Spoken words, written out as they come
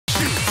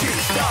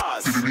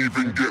cars. Didn't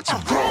even get to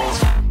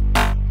cross.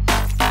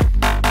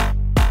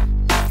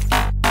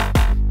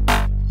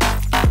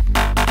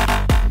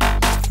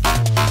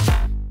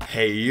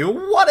 Hey,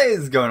 what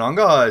is going on,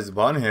 guys?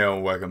 Bon here,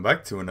 welcome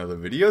back to another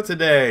video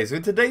today. So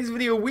in today's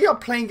video, we are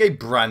playing a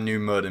brand new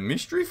murder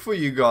mystery for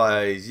you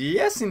guys.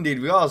 Yes,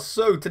 indeed we are.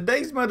 So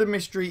today's murder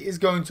mystery is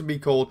going to be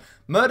called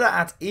Murder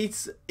at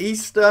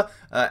Easter,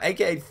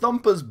 aka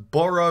Thumpers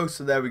Burrow.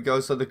 So there we go.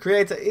 So the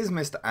creator is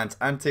Mr. Ant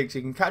Antics.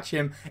 You can catch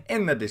him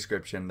in the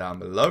description down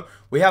below.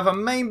 We have a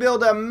main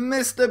builder,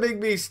 Mr.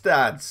 Big B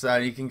Stats.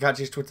 You can catch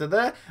his Twitter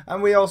there.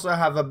 And we also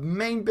have a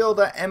main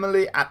builder,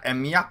 Emily at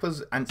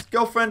Myappers Ant's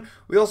girlfriend.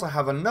 We also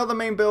have another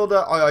main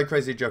builder, II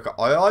Crazy Joker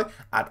II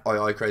at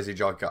II Crazy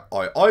Joker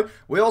II.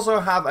 We also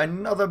have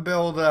another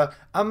builder,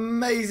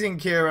 Amazing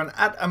Kieran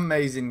at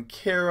Amazing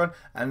Kieran,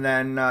 and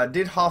then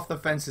did half the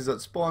fences at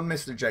spawn,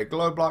 Mr. J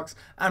Glowblocks,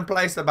 and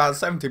placed about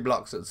 70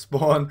 blocks at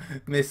spawn,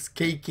 Miss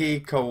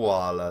Kiki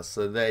Koala.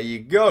 So there you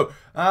go.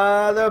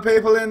 There are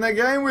people in the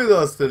game with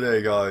us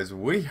today, guys.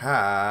 We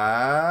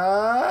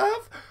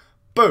have...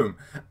 boom!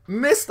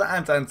 Mr.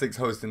 Ant Antics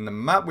hosting the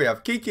map. We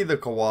have Kiki the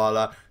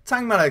Koala,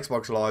 Tankman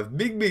Xbox Live,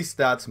 Big B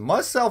Stats,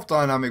 myself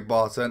Dynamic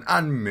Barton,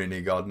 and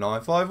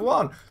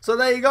Minigod951. So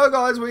there you go,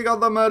 guys. We got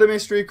the murder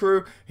mystery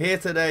crew here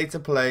today to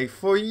play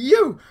for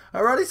you.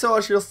 Alrighty, so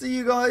I shall see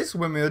you guys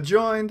when we are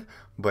joined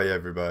by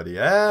everybody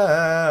else.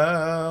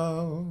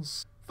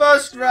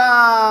 First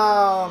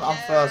round! I'm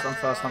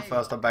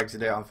first. I beg to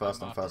do it. I'm first.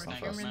 The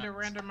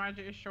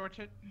randomizer is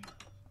sorted.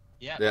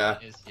 Yeah.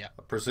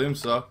 I presume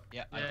so.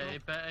 Yeah, you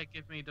better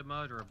give me the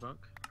murderer book.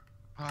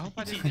 I hope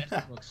I didn't get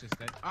the books just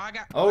then.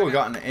 We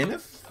got an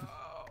inif.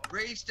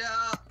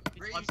 Restart!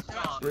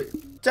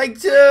 Take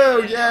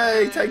two!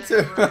 Yay! Take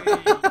two!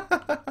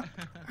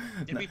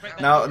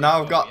 now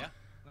I've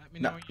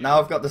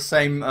got the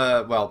same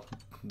well,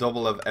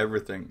 double of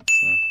everything.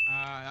 So.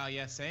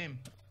 Yeah, same.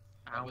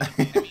 That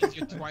means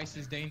you're twice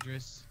as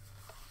dangerous.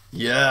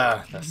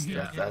 Yeah,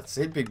 that's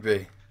it, Big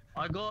B.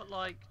 I got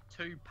like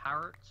 2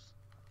 parrots.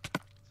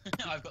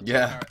 I've got 2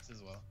 parrots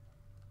as well.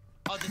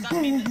 Oh, does that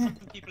mean that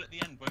some people at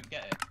the end won't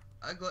get it?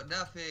 I got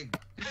nothing.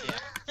 Yeah.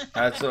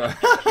 That's all right.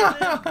 I've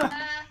got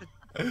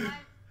no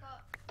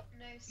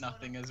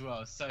Nothing as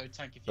well. So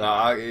Tank, if you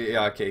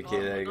yeah, okay,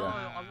 there you go.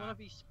 I want to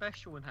be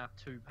special and have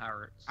 2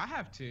 parrots. I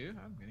have 2.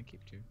 I'm gonna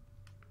keep 2.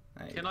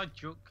 Can I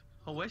juke?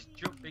 Oh, where's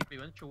juke Big B?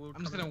 When's your world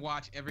I'm just gonna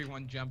watch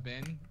everyone jump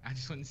in. I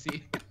just want to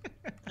see.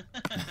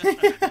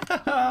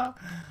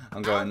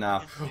 I'm going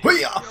now.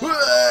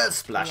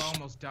 Splash. You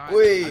almost died.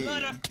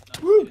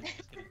 Woo.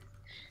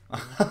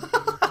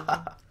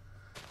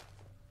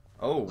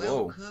 Oh, whoa.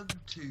 Welcome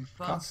to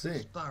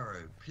Thumpers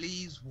Burrow.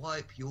 Please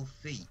wipe your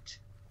feet.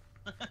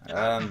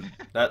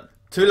 That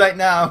too late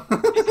now.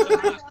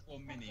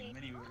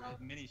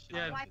 mini shit.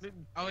 Yeah.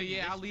 Oh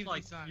yeah, I'll leave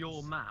like these signs.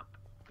 your map.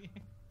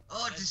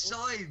 Oh, the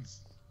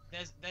signs.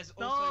 There's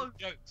also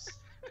jokes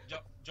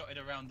jotted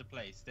around the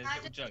place. There's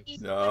little jokes.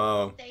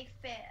 No. They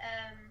fit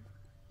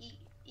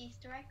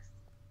Easter eggs.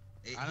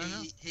 I don't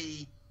know.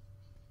 He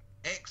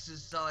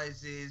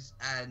exercises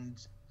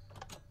and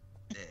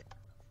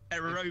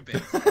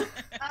Aerobics.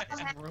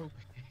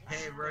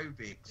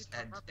 aerobics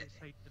and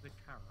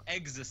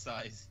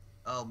Exercise.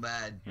 oh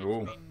man.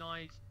 Ooh. Be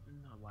nice.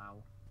 No,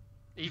 wow.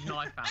 Even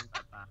I found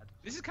that bad.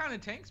 This is kind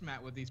of Tank's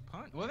Matt with these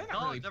puns. Well, they're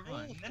not really they're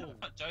puns. They're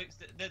not jokes.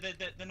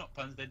 They're not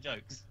puns. They're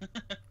jokes.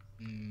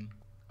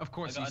 Of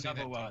course, I you got say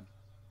another that. one.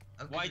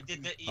 Okay. Why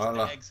did the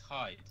Easter eggs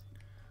hide?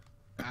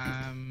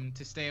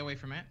 To stay away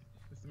from it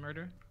with the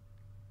murder.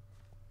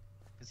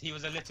 Because he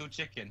was a little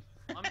chicken.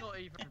 I'm not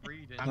even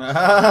reading. I'm I'm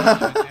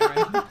just not even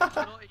reading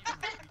something.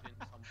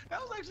 That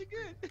was actually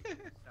good.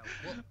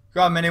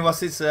 Go on, Minnie.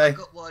 What's it I say?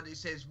 got one. It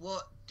says,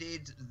 "What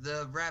did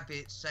the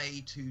rabbit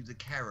say to the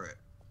carrot?"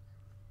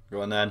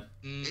 Go on then.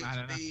 I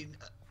don't know.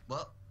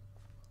 What?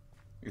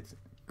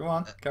 Go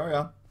on. Carry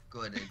on.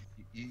 Go on then.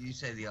 You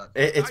say the answer.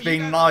 It's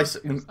been nice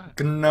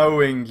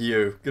knowing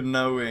you.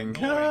 Knowing.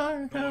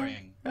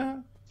 Boring.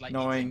 Like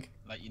Knowing.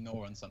 Like you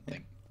gnaw on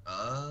something.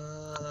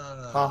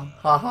 Ha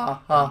ha ha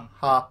ha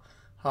ha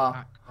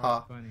ha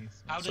ha.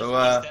 How does So,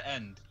 Easter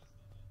end?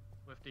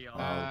 With the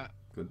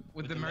Good.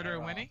 With the murderer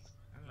winning?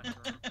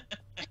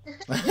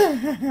 Where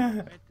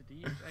did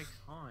these eggs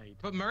hide?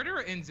 But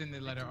murderer ends in the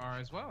letter R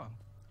as well.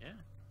 Yeah.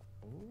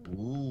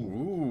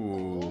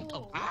 Ooh.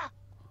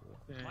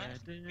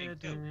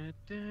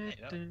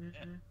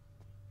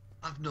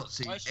 I've not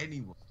seen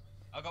anyone.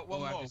 I got one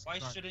more. Why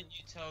shouldn't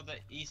you tell the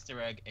Easter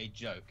egg a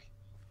joke?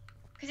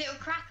 Because it will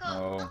crack up.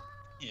 Oh.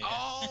 Yeah.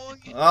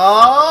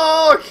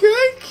 Oh,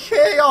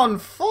 KK on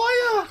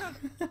fire!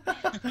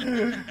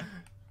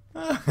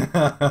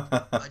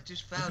 I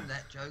just found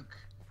that joke.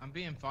 I'm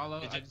being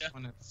followed. I just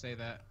wanted to say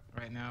that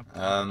right now.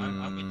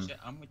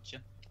 I'm with you.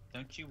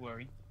 Don't you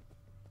worry.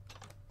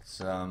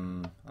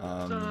 Somebody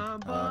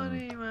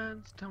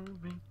once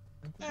told me.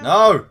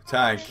 No,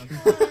 Tank.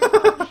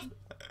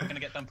 I'm gonna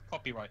get done for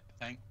copyright,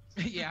 Tank.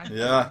 Yeah.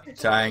 Yeah,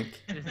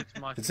 Tank.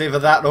 My It's either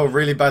that or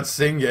really bad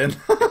singing.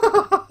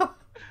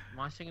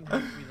 singing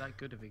won't be that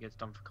good if it gets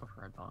done for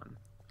copyright button.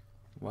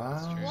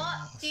 Wow.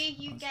 What do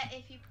you get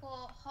if you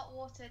pour hot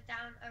water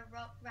down a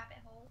rabbit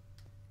hole?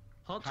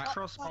 Hot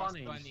cross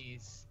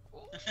bunnies.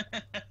 Oh,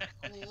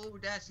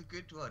 that's a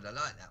good one. I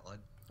like that one.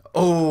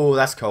 Oh,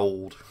 that's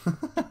cold.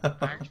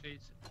 Actually,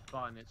 it's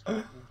fine. It's hot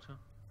water.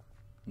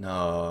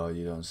 No,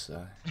 you don't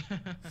say.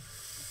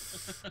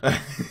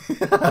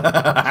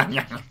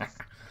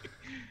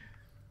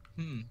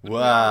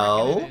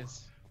 Well,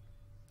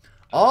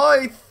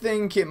 I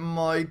think it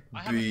might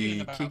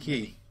be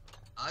Kiki.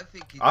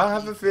 I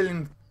have a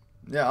feeling.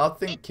 Yeah, I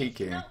think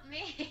Kiki. It's not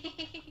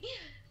me.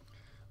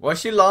 Why is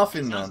she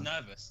laughing She sounds then?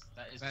 nervous.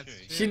 That is That's true.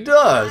 true. She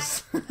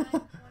does.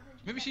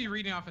 Maybe she's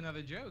reading off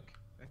another joke.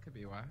 That could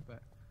be why, but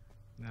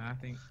no, I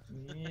think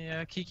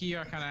yeah, Kiki,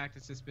 you're kind of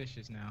acting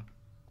suspicious now.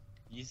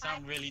 You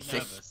sound really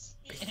nervous.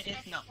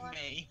 It's not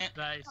me.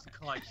 That is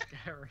quite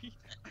scary.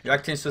 You're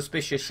acting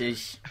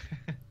suspicious-ish.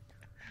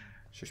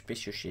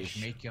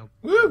 Suspicious-ish. Make your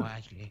Woo!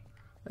 wisely.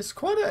 It's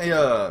quite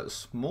a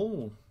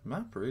small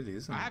map, really,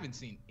 isn't I it? haven't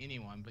seen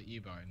anyone but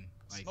you, Barton.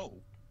 Like, Small.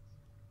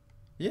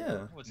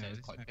 Yeah. I would say No, it's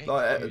it's quite not big.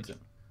 Like,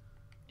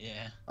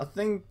 Yeah. I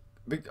think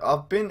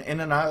I've been in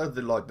and out of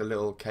the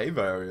little cave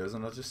areas,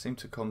 and I just seem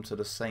to come to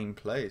the same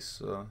place.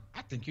 So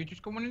I think you're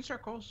just going in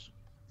circles.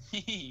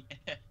 Yeah.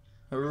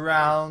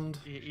 around.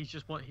 He's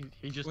just what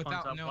he just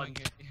Without finds that knowing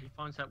one. it. He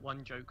finds that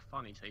one joke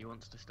funny, so he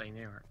wants to stay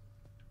near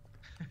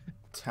it.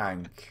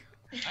 Tank.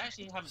 I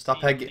actually haven't Stop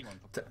seen egging- anyone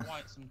for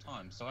quite some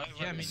time, so I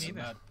Yeah, reckon me the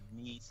neither. murder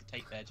needs to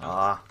take their chance.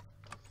 Ah.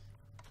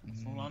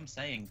 That's all I'm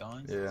saying,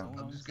 guys. Yeah. That's all I'm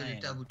I'm just gonna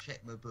saying. double check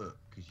my book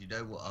because you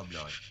know what I'm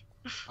like.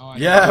 Oh, I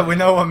Yeah, know. we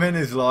know what Min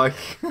is like.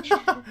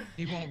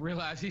 He won't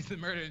realize he's the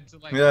murderer until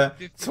like Yeah,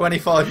 50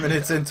 25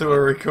 minutes into a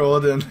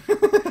recording.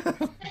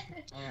 Oh,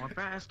 I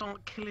better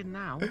start killing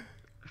now.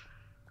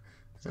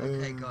 It's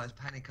okay, guys.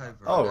 Panic over.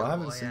 Oh, know I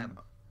haven't what seen. am.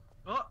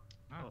 Oh,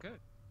 Oh, good.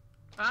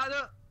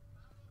 no.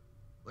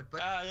 What?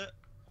 Uh,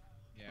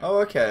 Yeah. Oh,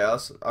 okay.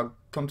 I'll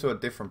come to a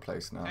different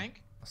place now.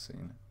 Tank? I've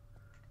seen it.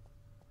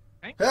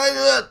 Tank?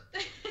 Hey,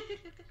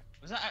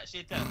 was that actually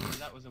a death? 'Cause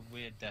that was a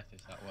weird death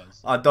if that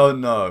was. I don't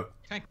know.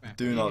 Tank man.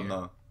 Do you not here?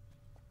 know.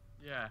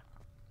 Yeah.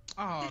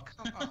 Oh,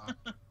 come on.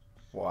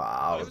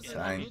 Wow, There was a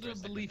Tank.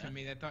 little belief in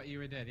me that thought you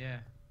were dead, yeah.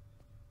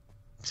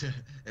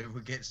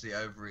 Everyone gets the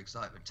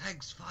overexcitement.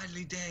 Tank's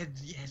finally dead.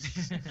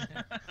 Yes.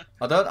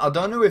 I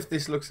don't know if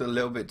this looks a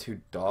little bit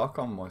too dark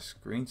on my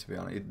screen, to be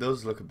honest. It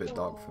does look a bit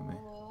dark for me.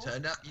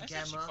 Turn up your That's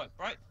actually camera. quite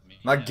bright for me.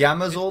 My yeah.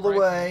 gamma's It's all the bright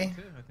for way.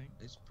 me too, I think.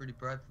 It's pretty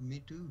bright for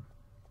me too.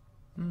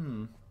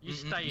 Hmm. You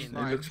stay in It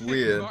there. looks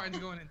weird. Martin's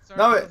going in circles.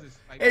 No, It's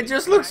like it big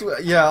just looks.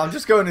 flag. Yeah, I'm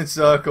just going in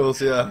circles.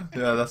 Yeah,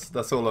 yeah.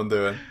 That's all I'm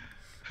doing.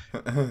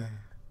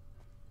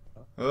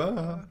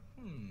 Ah.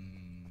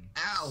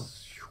 Ow!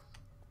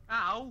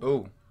 Ow.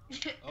 Oh.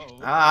 Oh.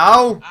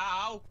 Ow!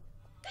 Ow!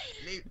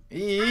 Leave,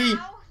 Eee.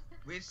 Ow.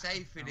 we're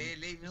safe in here.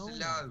 Leave us No.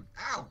 alone.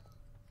 Ow!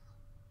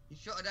 You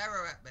shot an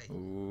arrow at me.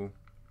 Ooh.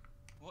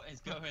 What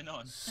is going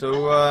on? So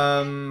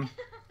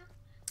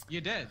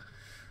You're dead.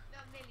 No,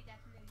 I'm nearly dead.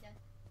 I'm nearly dead.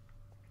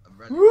 I'm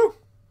running. Woo.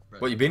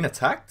 running. What, you being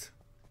attacked?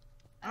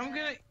 I'm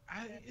gonna.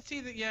 It's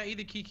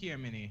either Kiki or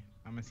Minnie.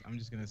 I'm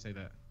just gonna say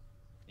that.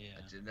 Yeah.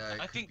 I don't know. it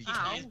I could think be he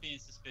Ow. is being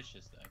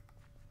suspicious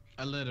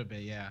though. A little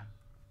bit, yeah.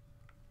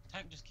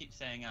 Tank just keeps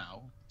saying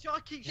ow. I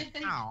keep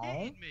Ow.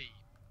 hitting me.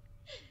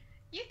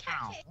 You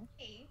can't Ow. hit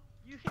me.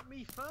 You hit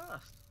me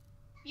first.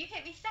 You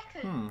hit me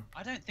second. Hmm.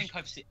 I don't think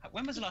I've seen.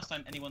 When was the last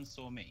time anyone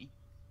saw me?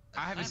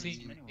 I haven't haven't seen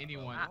seen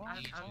anyone. anyone.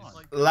 And God.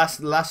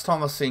 like, Last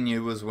time I seen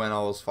you was when I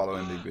was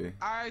following BB.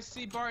 I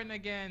see Barton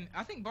again.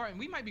 I think Barton,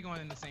 we might be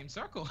going in the same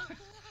circle.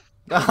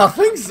 I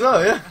think so.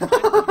 Yeah.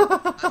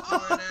 That's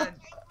where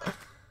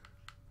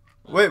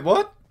Wait,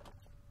 what?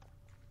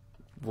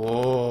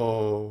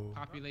 Whoa.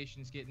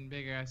 Population's getting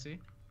bigger, I see.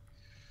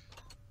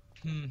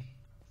 I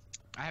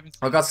haven't.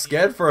 I seen got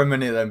scared for a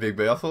minute then, Big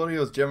B. I thought he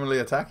was generally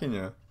attacking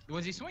you.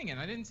 Was he swinging?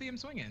 I didn't see him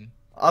swinging.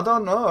 I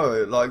don't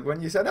know. Like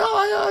when you said,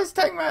 "Oh, yeah, it's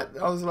Tank Man,"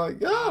 I was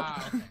like, "Yeah,"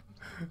 Ah, okay.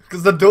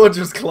 because the door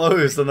just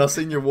closed and I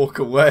seen you walk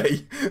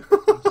away. I'm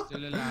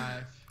still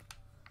alive.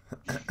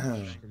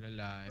 I'm still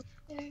alive.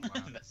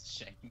 That's a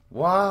shame.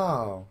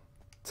 Wow,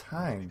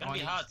 Tank. It's gonna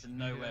be Oh, hard to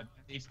know yeah. where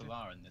people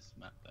are in this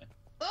map though.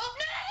 Oh,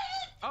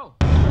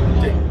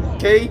 Oh,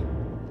 Key.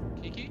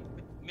 Kiki.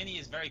 Minnie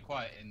is very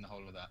quiet in the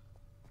whole of that.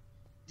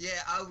 Yeah,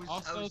 I was.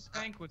 Also,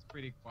 Tank was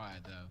pretty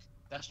quiet though.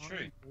 That's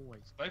true.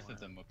 Always Both of quiet.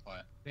 them were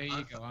quiet. There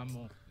you go. I'm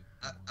more.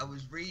 I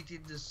was reading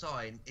the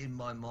sign in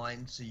my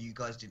mind, so you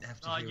guys didn't have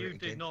to No, hear you it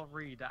did again. not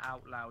read it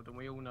out loud, and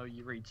we all know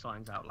you read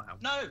signs out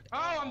loud. No.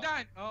 Oh, I'm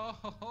dying. Oh.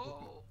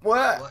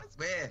 What? What?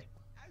 Where?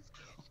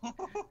 I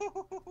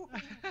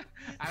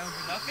don't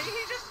think Nothing. He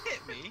just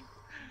hit me,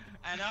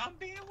 and I'm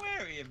being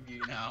wary of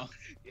you now.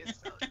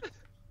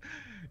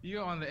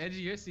 You're on the edge of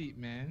your seat,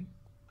 man.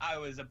 I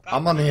was about.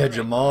 I'm on the edge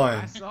of I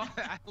mine. saw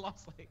that. I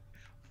lost like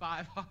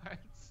 5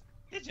 hearts.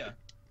 Did you?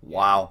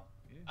 Wow.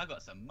 I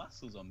got some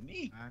muscles on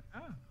me. I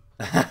know.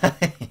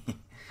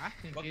 I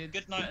think Well, it's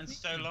good night and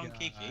so long,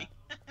 Minnie. Kiki.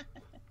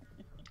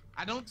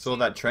 I don't. So see-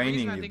 that the training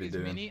reason I you'd think be it's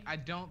doing. Minnie, I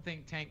don't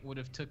think Tank would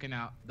have taken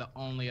out the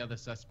only other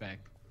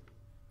suspect.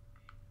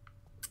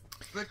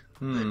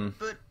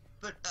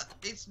 But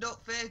it's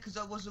not fair because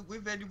I wasn't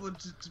with anyone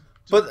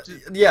But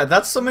yeah,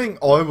 that's something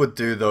I would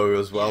do though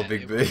as well, Yeah,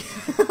 Big it B.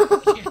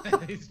 Yeah,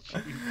 that is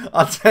true.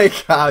 I'll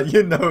take out.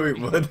 You know it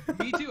would.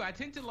 Me too. I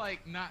tend to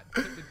like not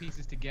put the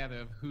pieces together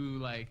of who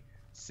like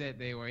said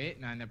they were it,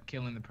 and I end up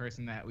killing the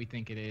person that we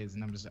think it is,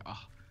 and I'm just like,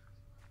 oh.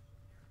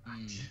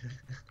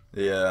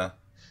 Yeah.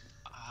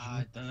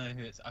 I don't know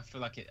who it's. I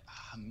feel like it.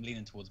 I'm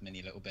leaning towards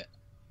Minnie a little bit.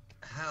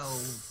 How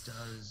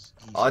does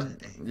he I say?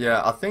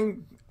 yeah. I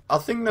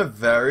think the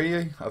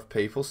very of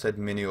people said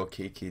Minnie or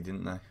Kiki,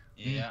 didn't they?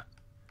 Yeah.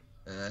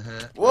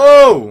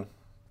 Whoa!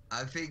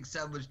 I think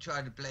someone's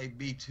trying to blame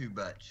me too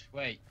much.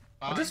 Wait.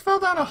 I just fell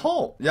down a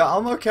hole. Yeah,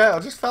 I'm okay. I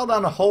just fell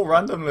down a hole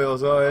randomly. I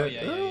was like, Oh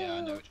yeah.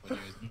 I know which one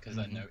it is because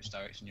I know which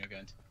direction you're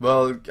going to.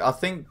 Well, I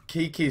think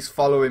Kiki's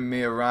following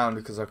me around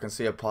because I can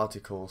see her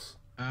particles.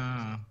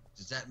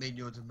 Does that mean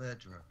you're the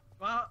murderer?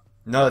 Well,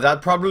 No,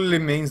 that probably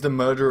means the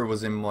murderer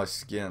was in my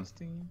skin.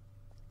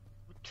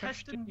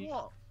 testing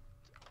what?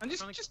 I'm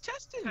just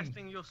testing.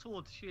 Testing your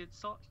sword to see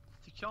it's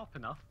sharp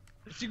enough.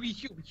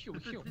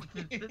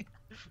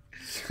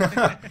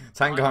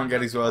 Tank can't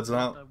get his words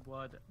out. The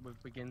word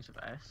begins with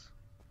S.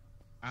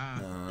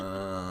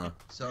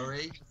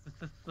 Sorry?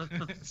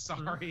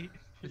 Sorry.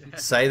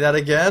 Say that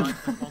again.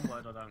 One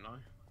word I don't know.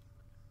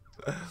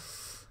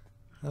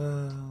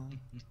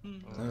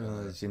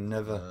 You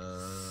never.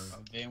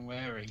 I'm being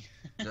wary.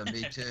 No,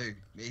 me too.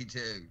 Me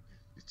too.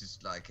 It's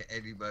just like at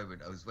any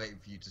moment I was waiting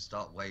for you to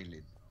start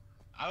wailing.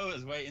 I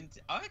was waiting.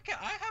 I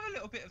have a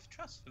little bit of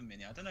trust for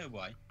Minnie. I don't know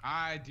why.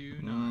 I do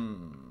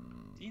not.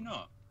 Do you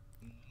not?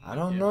 I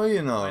don't know,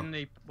 you know.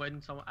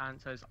 When someone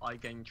answers, I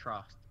gain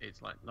trust.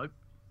 It's like nope.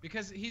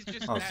 Because he's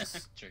just Oh,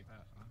 that. True.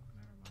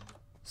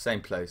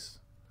 Same place.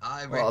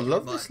 I Well, I reckon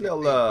love it might this be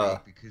little,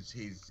 Big Big because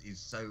he's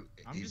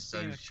I'm just so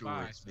being a sure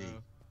spy, it's me.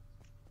 so-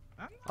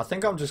 I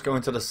think I'm just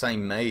going to the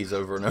same maze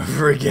over and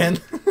over again.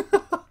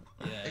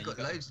 Yeah. They've got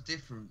loads of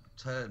different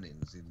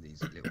turnings in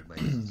these little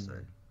mazes, so.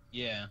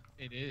 Yeah.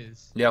 It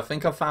is. Yeah, I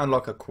think I found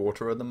like a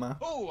quarter of the map.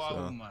 Oh,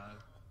 So- my.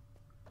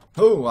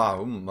 Oh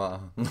wow! my.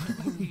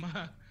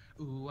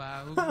 Ooh,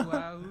 ah, ooh,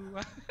 ah, ooh,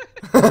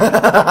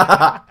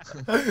 ah.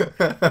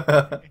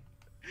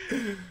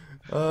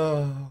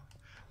 Oh,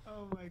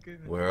 Oh my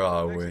goodness. where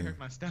are That actually we? hurt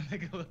my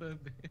stomach a little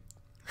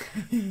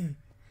bit.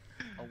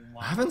 Oh, my.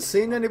 I haven't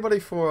seen anybody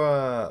for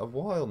a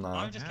while now.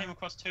 I just came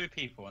across 2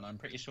 people, and I'm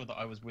pretty sure that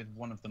I was with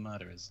one of the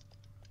murderers.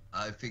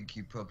 I think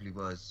you probably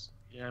was.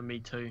 Yeah, me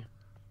too.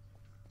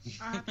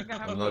 I think I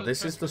have Oh, a no, little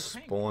this is the trust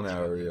with spawn Tank.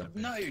 area.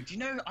 No, do you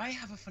know? I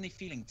have a funny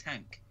feeling,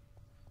 Tank.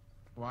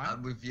 Why?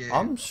 I'm with you.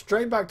 I'm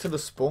straight back to the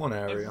spawn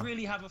area. I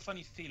really have a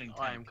funny feeling,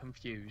 Tank. I am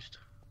confused.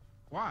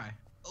 Why?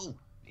 Oh,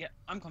 Yeah,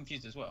 I'm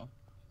confused as well.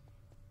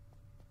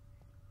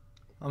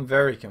 I'm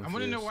very confused. I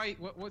want to know why.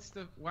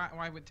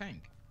 Why with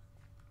Tank?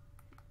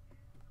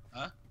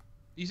 Huh?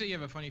 You say you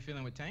have a funny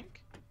feeling with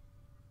Tank?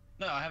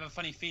 No, I have a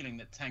funny feeling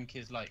that Tank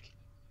is like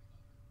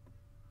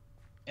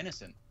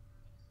innocent.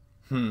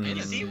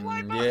 You see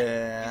why, bud?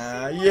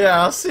 Yeah,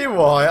 yeah, I see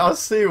why. I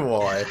see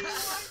why.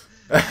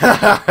 don't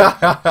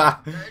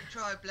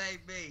try and blame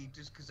me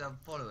just because I'm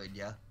following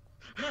you.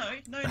 No.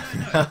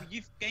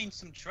 You've gained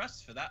some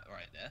trust for that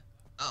right there.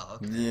 Oh,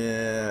 okay. So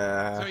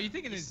Yeah. are you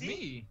thinking You it's see?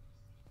 me?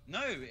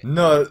 No.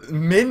 No,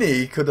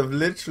 Minnie could have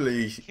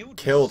literally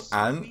killed so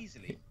Ant.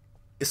 easily.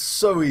 It's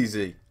so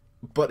easy.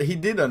 But he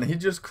didn't. He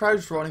just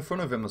crouched right in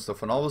front of him and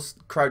stuff, and I was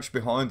crouched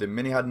behind him.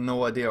 Minnie had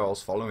no idea I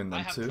was following I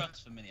them have too.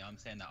 trust for Minnie. I'm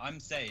saying that. I'm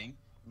saying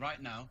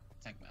right now,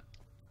 Tank Man.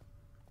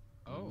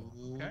 Oh,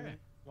 okay.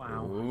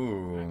 Wow.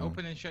 Ooh.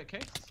 Open and shut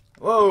case.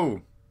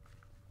 Whoa.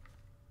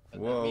 But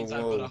Whoa, that means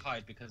I've whoa. got to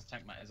hide because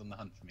Tank Man is on the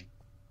hunt for me.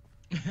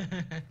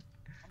 Why am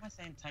I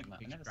saying Tank Man?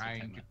 I never said Trying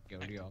Tank to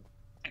Man. go, y'all.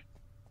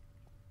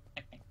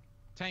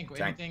 Tank,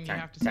 Tank, anything you Tank,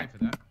 have to say Tank. for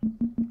that?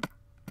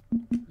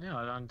 Yeah,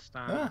 I don't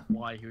understand Ah.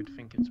 why he would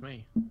think it's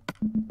me.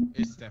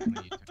 It's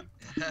definitely you,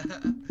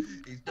 Tank.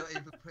 He's not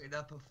even putting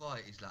up a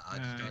fight. He's like, I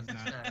No, just he's not.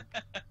 understand.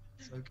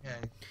 It's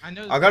okay. I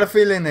know. I got a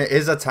feeling it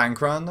is a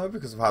tank round though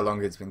because of how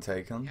long it's been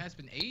taken. Yeah, it's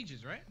been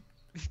ages, right?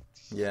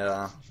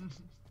 Yeah.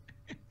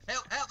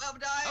 Help,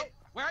 die! Oh,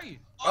 where are you?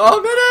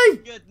 Oh,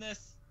 Minnie!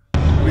 Goodness.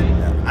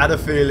 Had a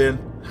feeling.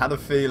 Had a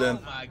feeling.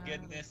 Oh my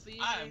goodness.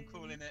 I am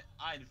calling it.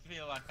 I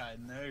feel like I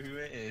know who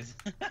it is.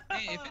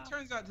 Hey, if it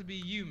turns out to be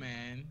you,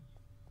 man.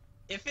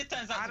 If it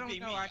turns I out to don't be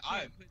know, me, I can't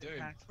I'm put it doing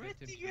past it, to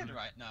pretty be good honest.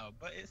 right now,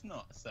 but it's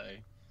not, so.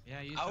 Yeah,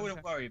 you I wouldn't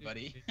sometimes worry, do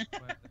buddy. shit,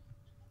 but-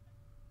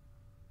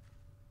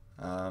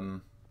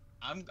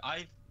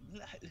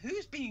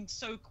 Who's being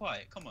so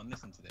quiet? Come on,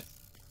 listen to this.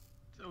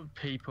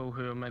 People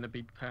who are meant to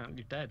be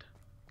apparently dead.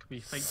 Could be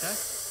fake dead.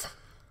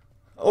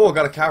 Oh, I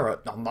got a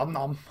carrot. Nom nom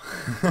nom.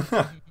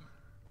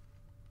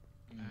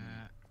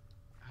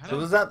 I So don't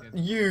was that think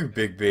there's- you,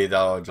 Big B, that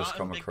I just Martin,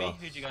 come Big B,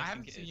 across? who do you I guys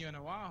haven't think it seen is? you in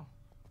a while.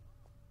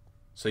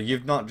 So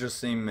you've not just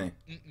seen me.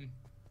 Mm-mm.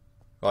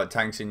 Right,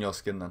 Tank's in your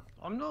skin then.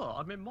 I'm not.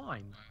 I'm in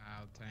mine.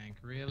 Wow, Tank,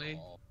 really?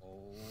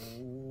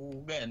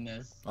 Oh,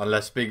 goodness.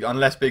 Unless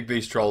Big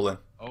B's trolling.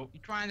 Oh, You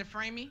trying to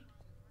frame me?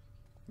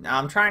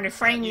 I'm trying to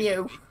frame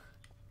you.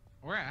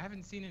 Where? I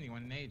haven't seen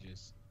anyone in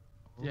ages.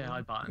 Yeah,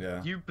 I button.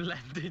 Yeah. You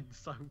blend in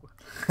so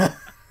well.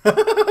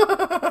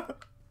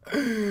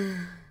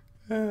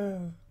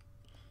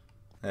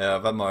 Yeah,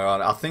 I've had my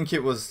eye. I think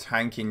it was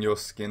Hank in your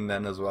skin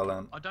then as well,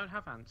 Ant. I don't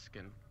have ant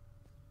skin.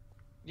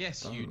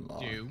 Yes, Don't you lie.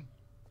 do.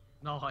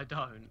 No, I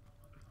don't.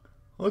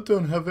 I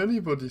don't have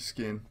anybody's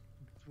skin.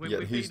 We've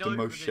Yet he's been the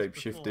over most this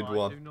shape-shifted before,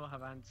 one. I do not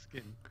have ant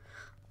skin.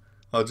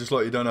 Oh, just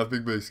like you don't have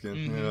Big B skin.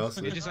 Mhm. Yeah, that's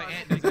You're it. just like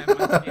Ant doesn't have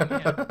my skin.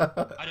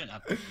 Yeah. I don't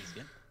have baby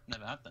skin.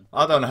 Never have them.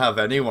 I don't have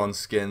anyone's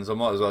skins. I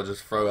might as well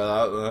just throw it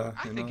out there.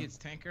 I you think know? it's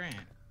Tank or Ant.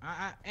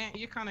 Ant,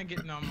 you're kind of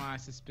getting on my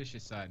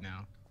suspicious side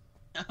now.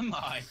 Am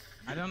I?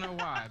 I don't know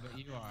why, but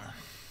you are.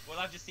 Well,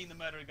 I've just seen the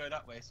murderer go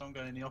that way, so I'm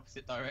going in the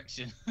opposite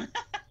direction.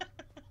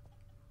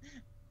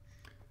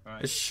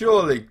 Right.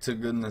 Surely, to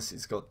goodness,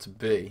 it's got to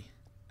be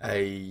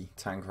a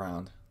tank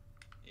round.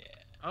 Yeah.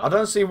 Oh, I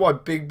don't see why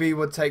Big B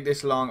would take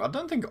this long. I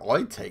don't think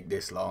I'd take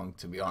this long,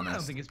 to be I don't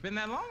honest. think it's been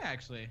that long,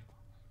 actually.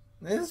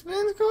 It's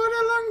been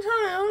quite a long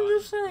time, I'm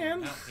just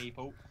saying. Out,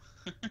 people.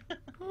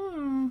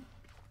 Hmm.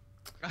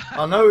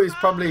 I know it's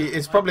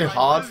probably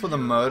hard for the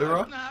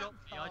murderer. shot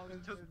me, I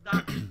took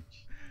damage.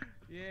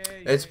 Yeah,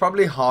 It's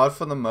probably hard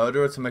for the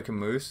murderer to make a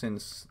move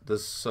since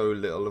there's so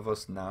little of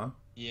us now.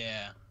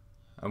 Yeah.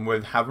 And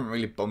we haven't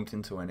really bumped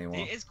into anyone.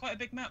 It is quite a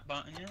big map,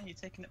 Barton, yeah? You're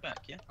taking it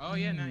back, yeah? Oh,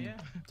 yeah, no, yeah.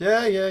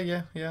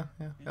 Yeah.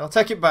 I'll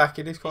take it back.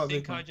 It is quite You a big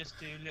think I one. just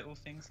do little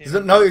things here? Is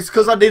it, no, it's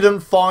because I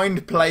didn't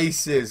find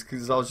places,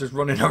 because I was just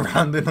running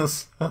around in a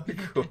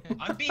circle.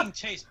 I'm being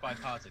chased by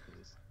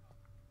particles.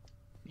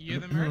 You're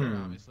the murderer,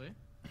 obviously.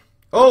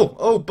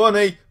 Oh,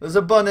 bunny! There's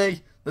a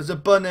bunny! There's a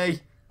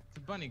bunny! It's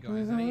a bunny, guys.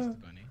 It's an Easter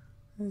bunny.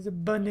 There's a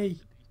bunny!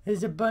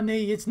 There's a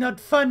bunny! It's not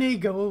funny!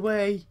 Go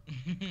away!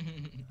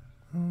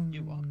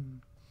 You what?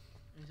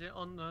 Is it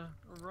on the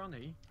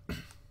runny?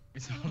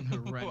 It's on the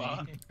What?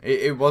 running.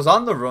 It was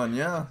on the run,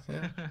 yeah. I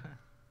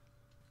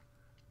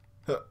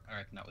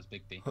reckon that was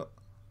Big B. Why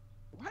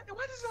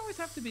does it always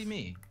have to be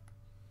me?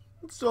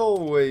 It's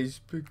always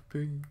Big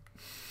B.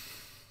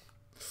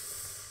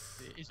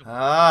 It is a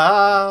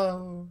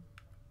Ow!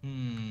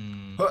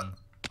 Hmm.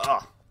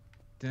 Ah!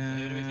 Who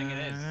do we think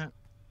it is?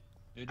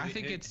 Who do I we-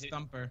 think who- it's who-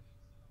 Thumper.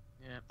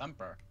 yeah.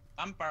 Thumper.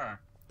 Thumper.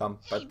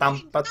 Thumper,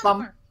 thumper,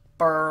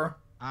 thumper.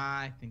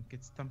 I think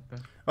it's Thumper.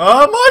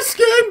 Ah, my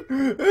skin!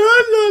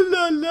 Ah, la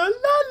la la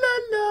la la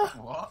la.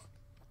 What?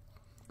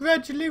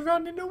 Gradually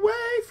running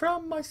away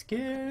from my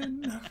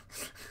skin.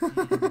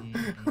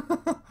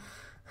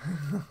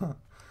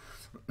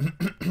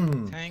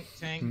 Tank,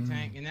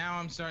 and now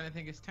I'm starting to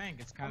think it's Tank.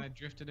 It's kind of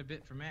drifted a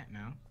bit from Ant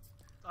now.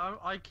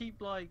 I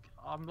keep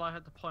I'm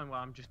at the point where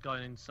I'm just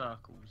going in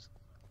circles.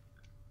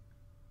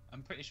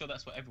 I'm pretty sure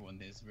that's what everyone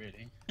is,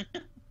 really.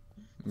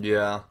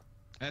 Yeah.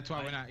 That's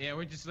why we're not. Yeah,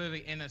 we're just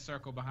literally in a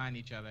circle behind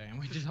each other, and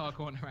we're just all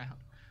going around.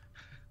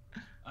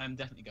 I'm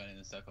definitely going in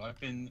a circle. I've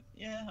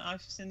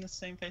seen the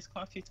same face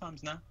quite a few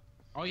times now.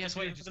 Oh, yeah, Just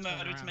so you're waiting for just the going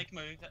murderer to around. make a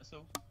move, that's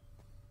all.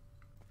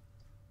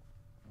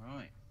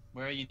 Right.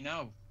 Where are you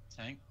now,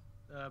 Tank?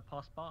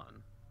 Past Barton.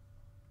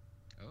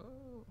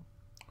 Oh.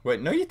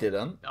 Wait, no, you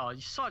didn't. Oh,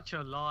 you're such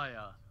a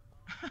liar.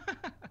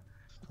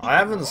 I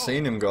haven't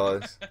seen him,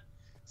 guys.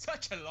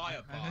 Such a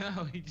liar, I Bart.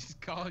 know, he just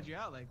called you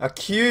out like.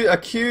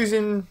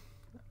 Accusing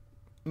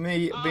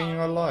me of being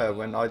a liar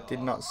when I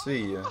did not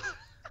see you.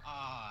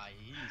 Ah,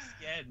 you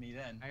scared me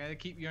then. I gotta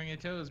keep you on your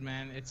toes,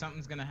 man.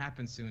 Something's gonna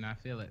happen soon. I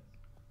feel it.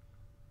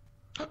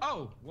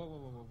 Oh!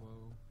 Whoa!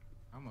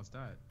 I almost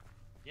died.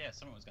 Yeah,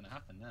 something was gonna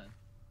happen then.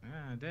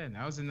 Yeah, I did.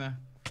 I was in the.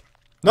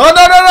 No,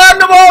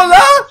 the ball,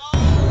 no!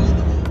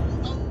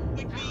 Oh,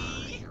 Big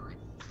B!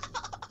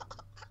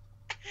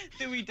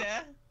 Do we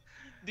dare?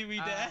 Do we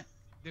dare?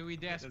 Do we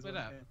dare split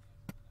up?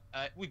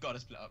 We gotta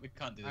split up. We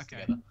can't do this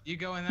Okay. together. You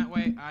go in that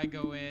way. I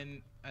go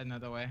in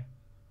another way.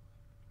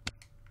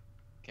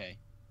 Okay.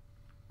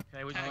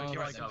 Okay, which Tank, way do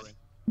you're I right, go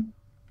then.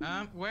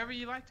 in? Wherever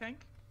you like, Tank.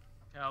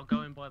 Okay, I'll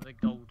go in by the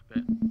gold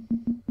bit.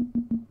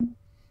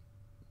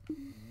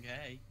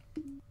 Okay.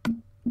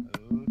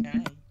 Okay.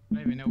 I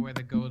don't even know where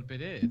the gold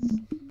bit is.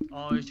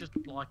 Oh, it's just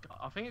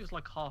I think it's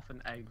like half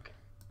an egg.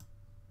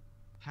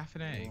 Half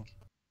an egg.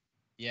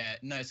 Yeah,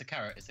 no, it's a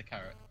carrot. It's a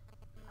carrot.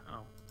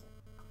 Oh.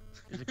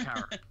 It's a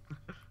carrot.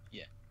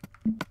 Yeah.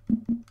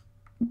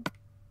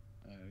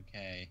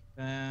 Okay.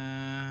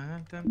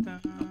 Dun, dun,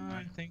 dun.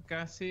 I think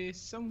I see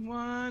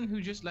someone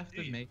who just left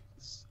the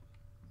maze.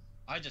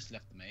 I just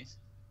left the maze.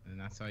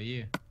 And I saw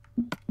you.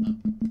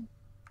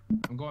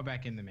 I'm going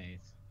back in the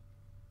maze.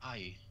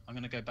 I'm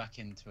gonna go back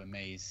into a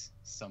maze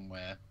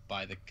somewhere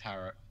by the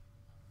carrot.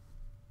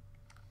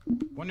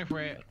 Wonder if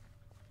we're.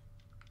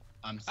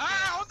 I'm scared.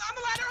 Ah! On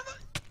the ladder!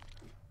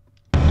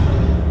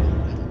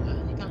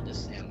 You can't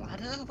just say a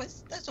ladder.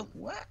 That doesn't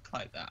work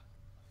like that.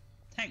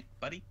 Tank,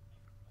 buddy.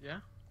 Yeah?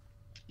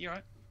 You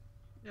alright?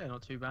 Yeah,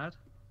 not too bad.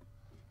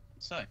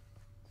 So,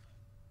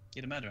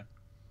 you're the murderer.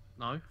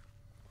 No.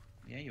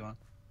 Yeah, you are.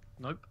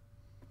 Nope.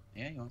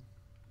 Yeah, you are.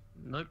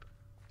 Nope.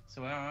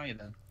 So where are you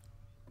then?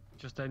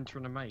 Just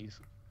entering a maze.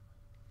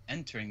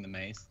 Entering the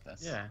maze.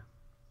 That's Yeah.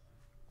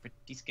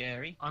 Pretty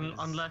scary.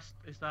 Unless,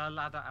 is there a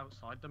ladder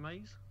outside the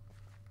maze?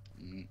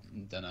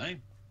 Don't know.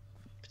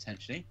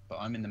 Potentially, but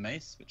I'm in the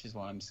maze, which is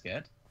why I'm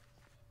scared.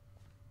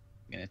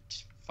 I'm gonna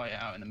fight it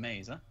out in the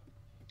maze, huh?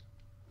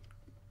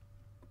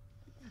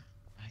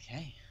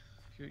 Okay.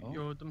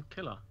 You're the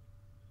killer.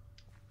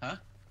 Huh?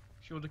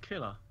 You're the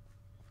killer.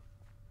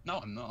 No,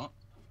 I'm not.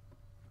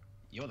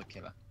 You're the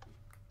killer.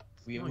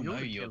 We No, all you're know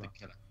the you're killer. the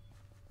killer.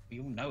 We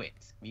all know it.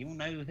 We all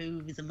know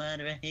who is the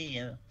murderer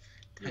here.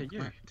 Yeah,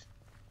 you.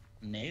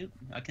 No,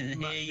 I can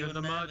hear You're you.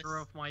 the murderer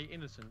of my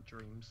innocent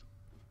dreams.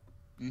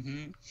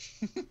 Mhm.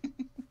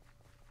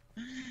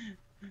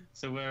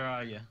 So where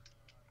are you?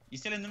 You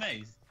still in the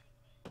maze?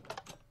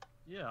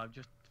 Yeah, I've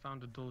just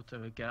found a door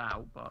to get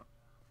out, but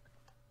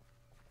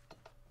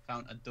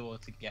Found a door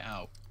to get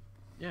out.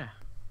 yeah.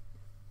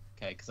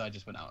 Okay, because I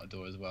just went out a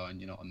door as well, and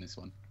you're not on this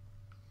one.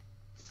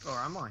 Or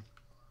am I?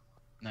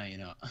 No, you're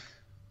not.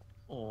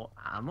 Or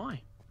am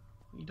I?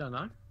 You don't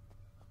know.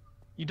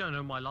 You don't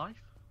know my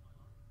life.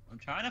 I'm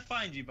trying to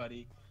find you,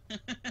 buddy.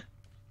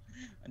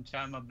 I'm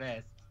trying my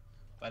best,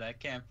 but I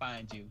can't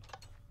find you.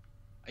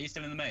 Are you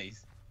still in the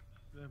maze?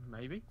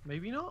 Maybe,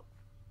 maybe not.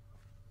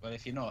 Well,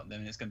 if you're not,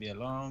 then it's gonna be a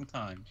long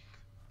time.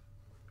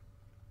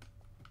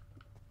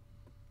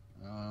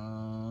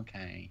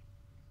 Okay.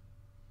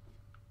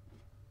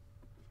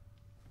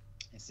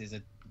 This is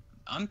a.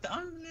 I'm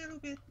a little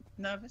bit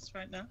nervous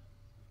right now,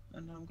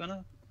 and I'm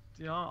gonna.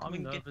 Yeah, I'm we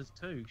can get- nervous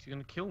too, 'cause you're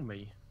gonna kill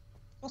me,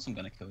 Of course, I'm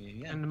gonna kill you.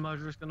 Yeah. and the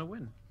murderer's gonna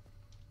win.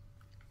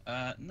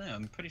 No,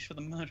 I'm pretty sure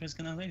the murderer's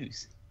gonna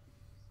lose.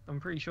 I'm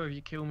pretty sure if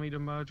you kill me, the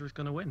murderer's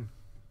gonna win.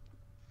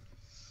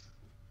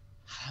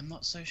 I'm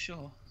not so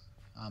sure.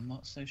 I'm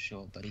not so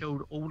sure, buddy.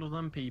 Killed all of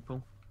them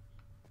people.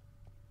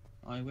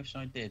 I wish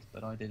I did,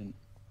 but I didn't.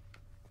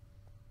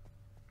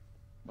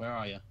 Where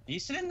are you? Are you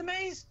still in the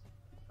maze?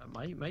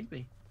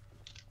 Maybe.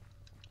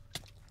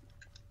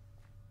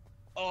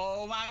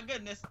 Oh my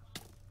goodness!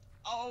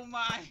 Oh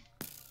my!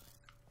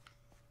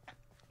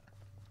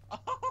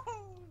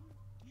 Oh!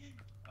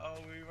 Oh,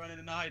 we're running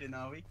and hiding,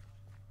 are we?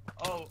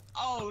 Oh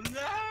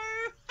no!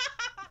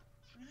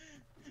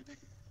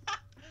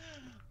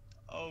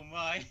 Oh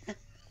my!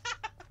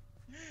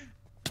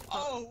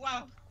 Oh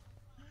wow!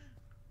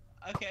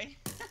 Okay.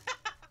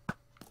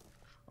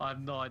 I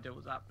have no idea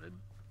what's happening.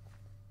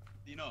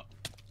 Do you not?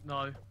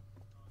 No.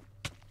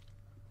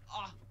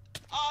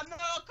 Oh no!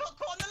 I got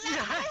caught on the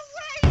left!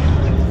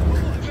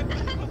 Yes!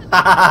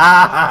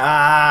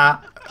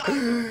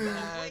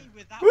 Away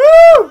with that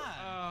Woo! one.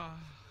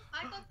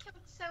 I got killed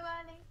so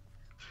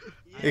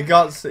early.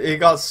 He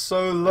got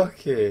so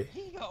lucky.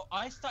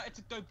 I started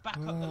to go back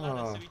up the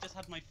ladder, so he just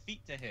had my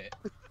feet to hit.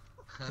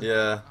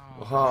 Yeah.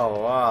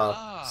 Oh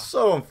wow.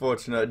 So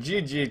unfortunate.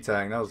 GG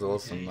Tang, that was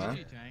awesome, man.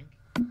 GG,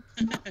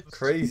 Tank.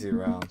 Crazy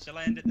round. Shall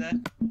I end it there?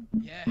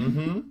 Yeah.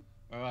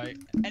 Alright.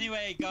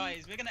 Anyway,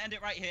 guys, we're going to end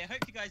it right here. Hope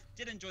you guys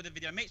did enjoy the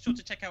video. Make sure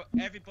to check out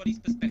everybody's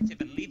perspective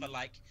and leave a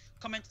like,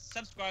 comment,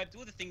 subscribe, do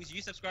all the things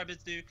you subscribers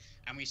do.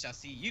 And we shall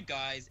see you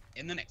guys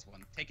in the next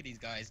one. Take it easy,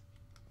 guys.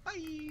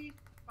 Bye.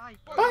 Bye.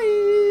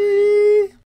 Bye.